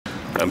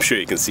I'm sure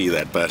you can see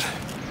that, but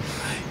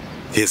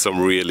here's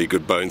some really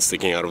good bones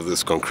sticking out of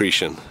this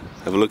concretion.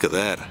 Have a look at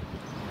that.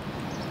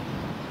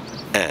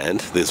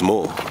 And there's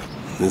more.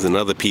 There's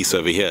another piece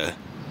over here,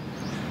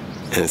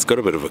 and it's got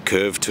a bit of a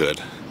curve to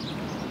it.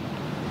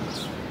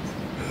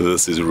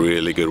 This is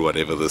really good,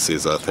 whatever this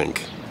is, I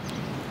think.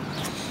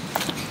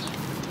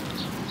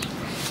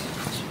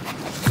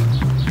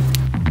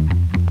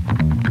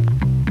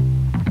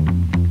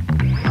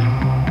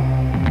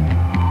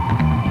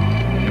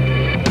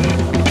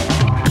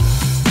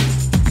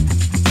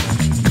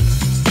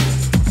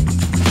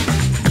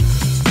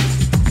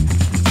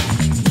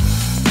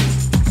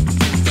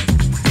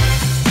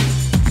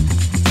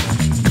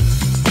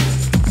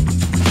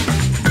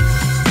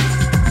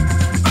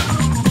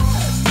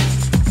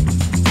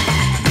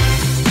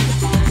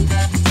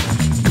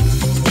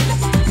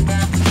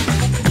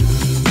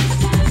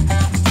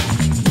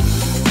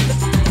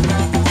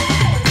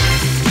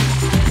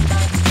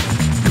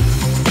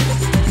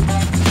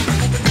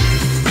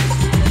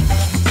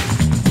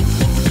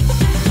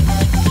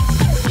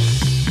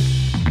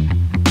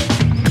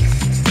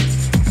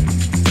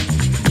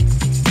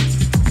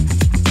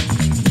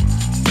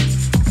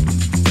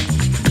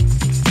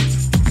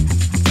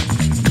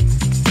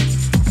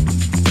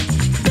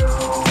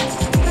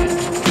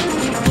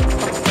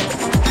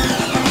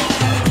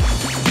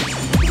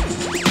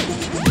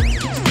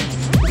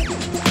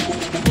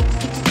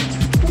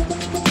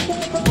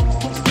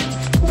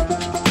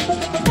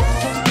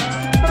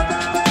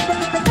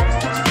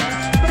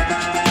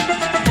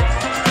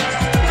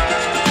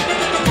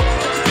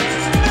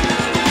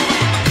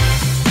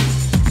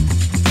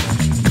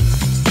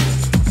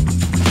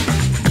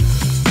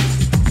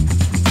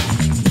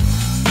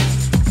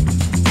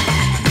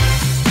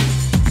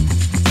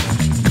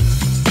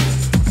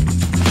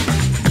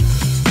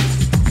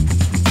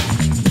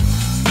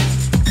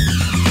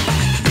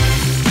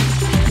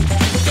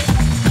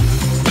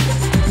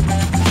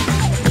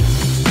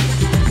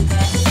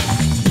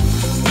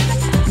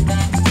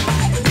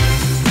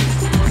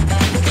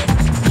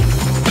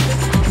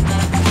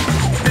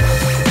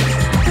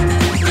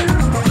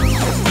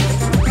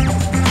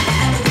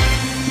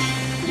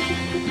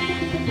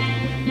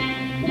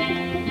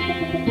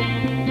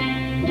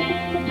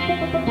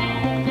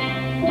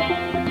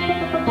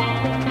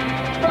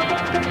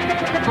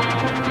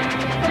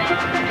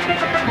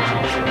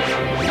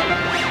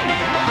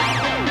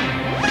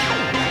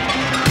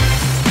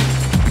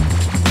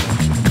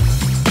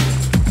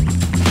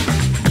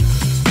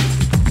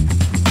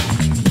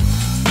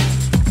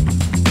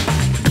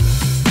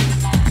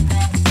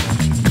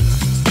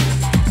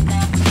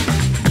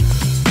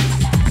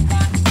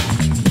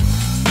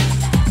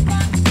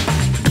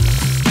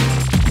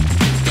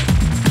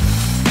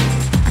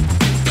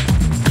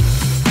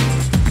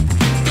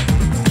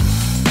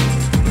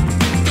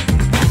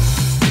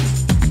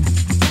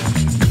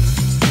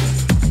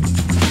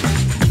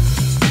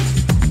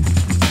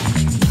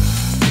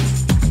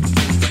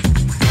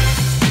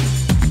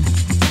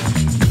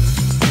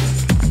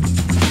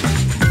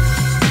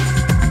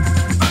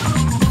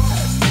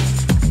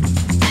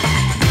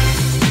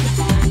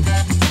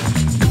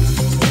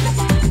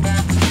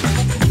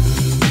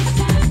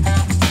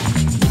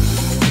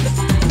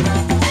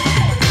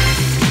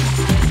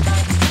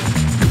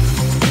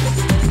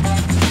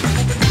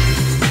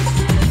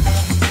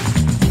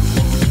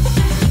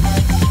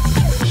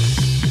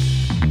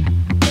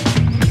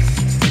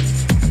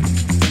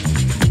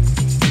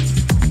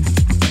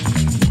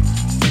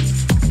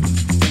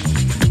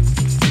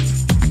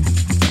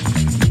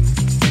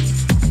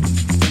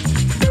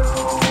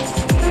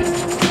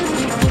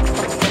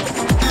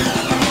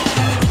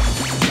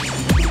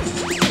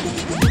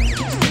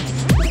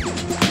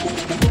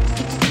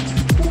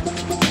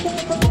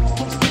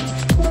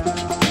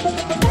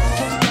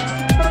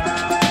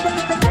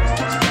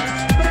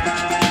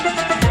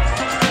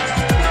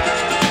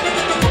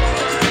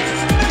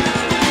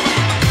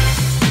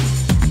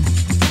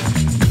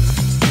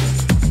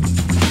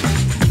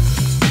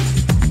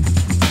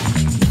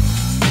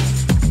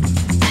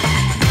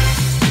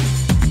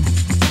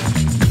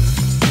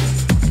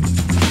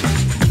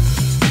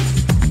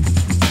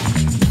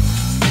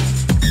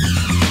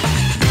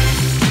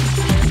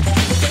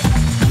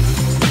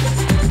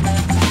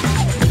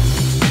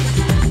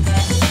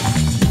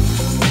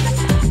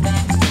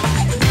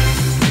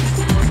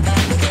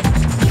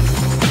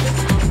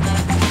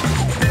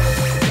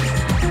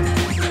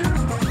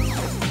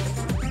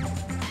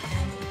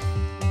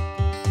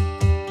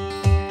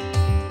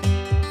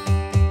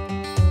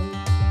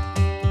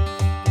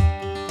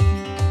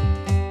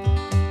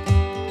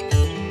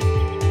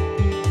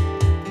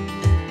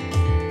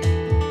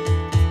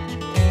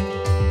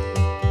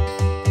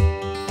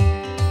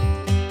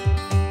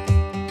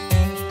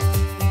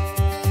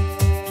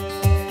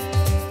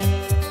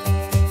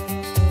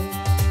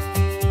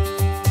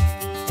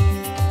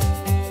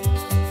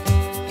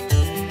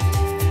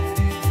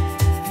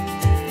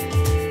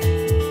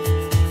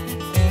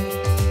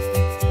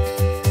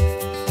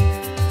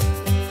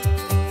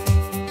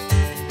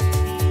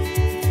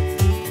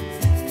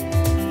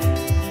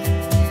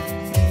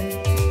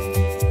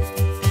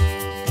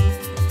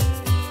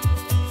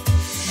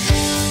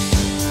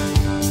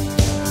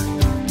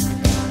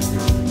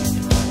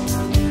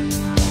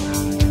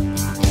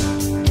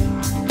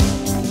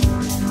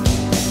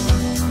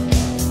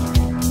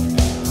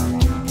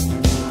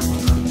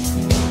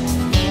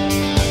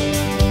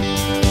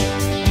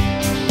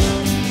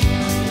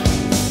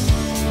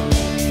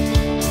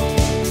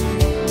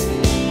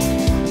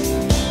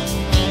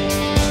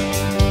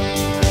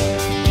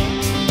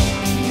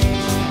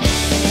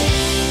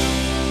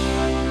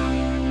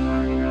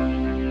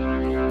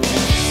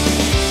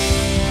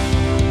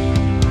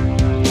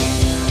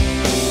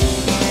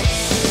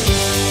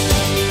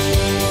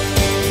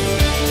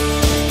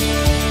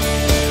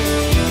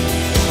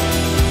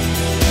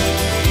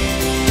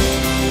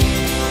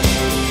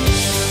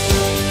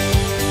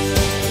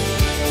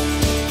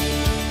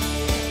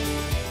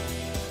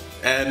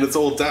 and it's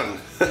all done.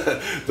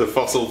 The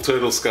fossil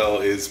turtle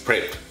skull is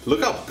prepped.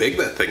 Look how big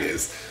that thing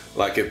is.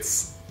 Like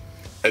it's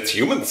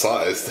human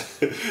sized.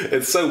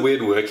 It's so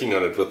weird working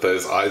on it with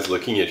those eyes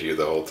looking at you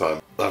the whole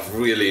time. I've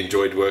really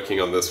enjoyed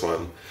working on this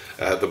one.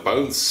 The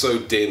bone's so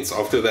dense.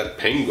 After that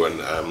penguin,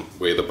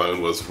 where the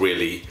bone was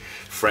really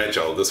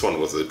fragile, this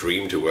one was a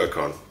dream to work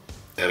on.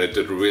 And it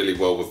did really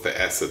well with the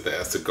acid. The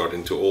acid got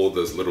into all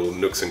those little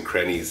nooks and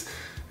crannies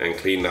and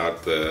cleaned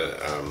out the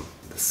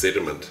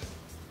sediment.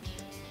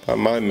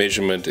 My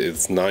measurement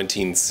is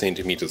 19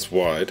 centimeters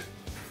wide,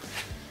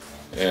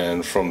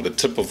 and from the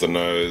tip of the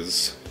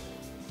nose,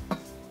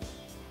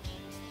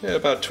 yeah,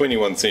 about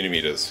 21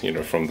 centimeters, you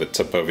know, from the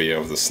tip over here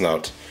of the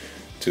snout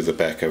to the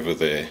back over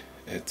there.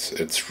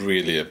 It's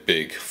really a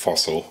big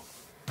fossil.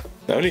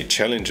 The only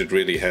challenge it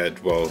really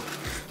had while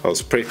I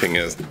was prepping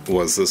it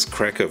was this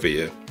crack over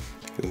here.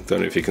 I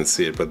don't know if you can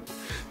see it, but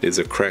there's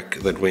a crack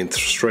that went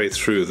straight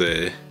through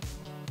there.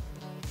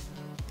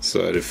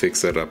 So I had to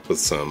fix that up with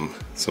some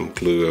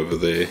glue over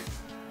there.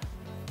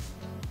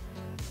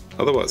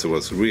 Otherwise it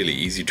was really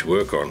easy to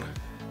work on.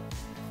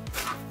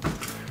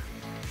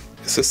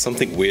 It's just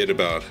something weird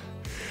about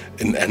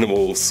an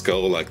animal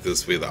skull like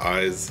this where the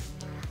eyes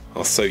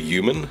are so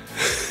human.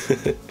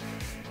 It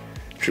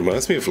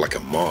reminds me of like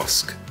a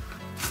mask.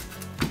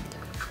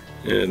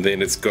 And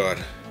then it's got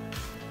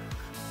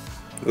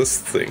this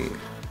thing.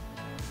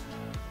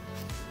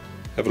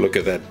 Have a look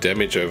at that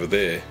damage over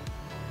there.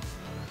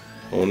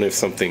 I wonder if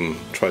something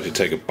tried to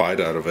take a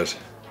bite out of it.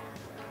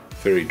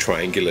 Very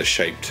triangular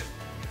shaped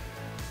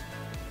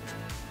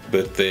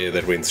bit there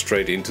that went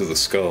straight into the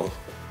skull.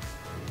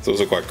 It's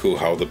also quite cool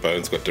how the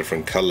bones got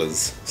different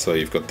colors. So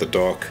you've got the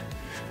dark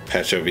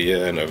patch over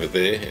here and over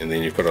there, and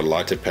then you've got a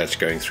lighter patch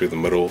going through the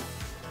middle,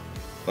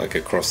 like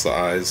across the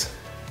eyes.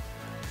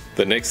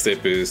 The next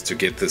step is to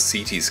get the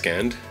CT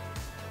scanned.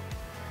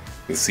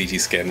 The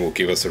CT scan will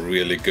give us a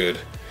really good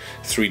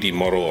 3D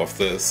model of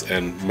this,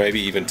 and maybe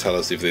even tell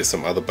us if there's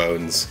some other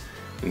bones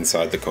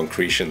inside the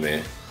concretion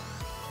there.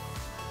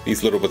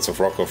 These little bits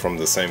of rock are from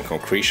the same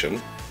concretion,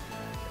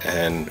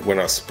 and when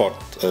I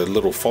spot a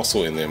little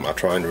fossil in them, I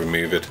try and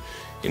remove it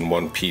in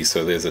one piece.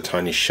 So there's a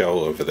tiny shell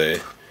over there.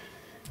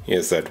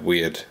 Here's that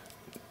weird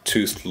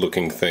tooth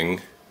looking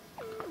thing,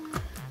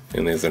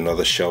 and there's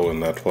another shell in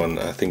that one.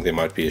 I think there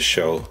might be a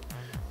shell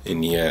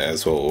in here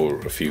as well, or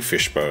a few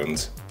fish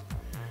bones.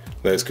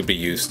 Those could be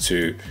used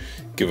to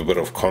give a bit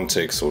of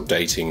context or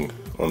dating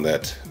on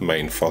that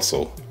main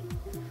fossil,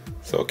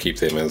 so I'll keep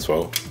them as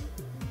well.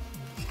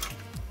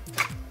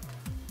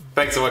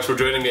 Thanks so much for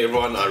joining me,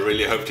 everyone. I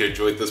really hope you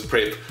enjoyed this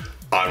prep.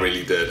 I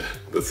really did.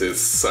 This is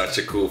such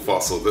a cool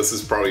fossil. This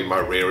is probably my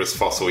rarest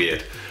fossil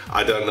yet.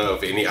 I don't know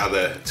of any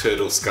other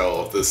turtle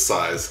skull of this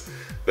size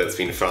that's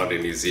been found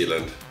in New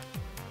Zealand.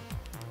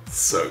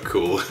 So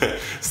cool.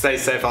 Stay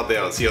safe out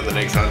there. I'll see you on the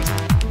next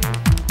hunt.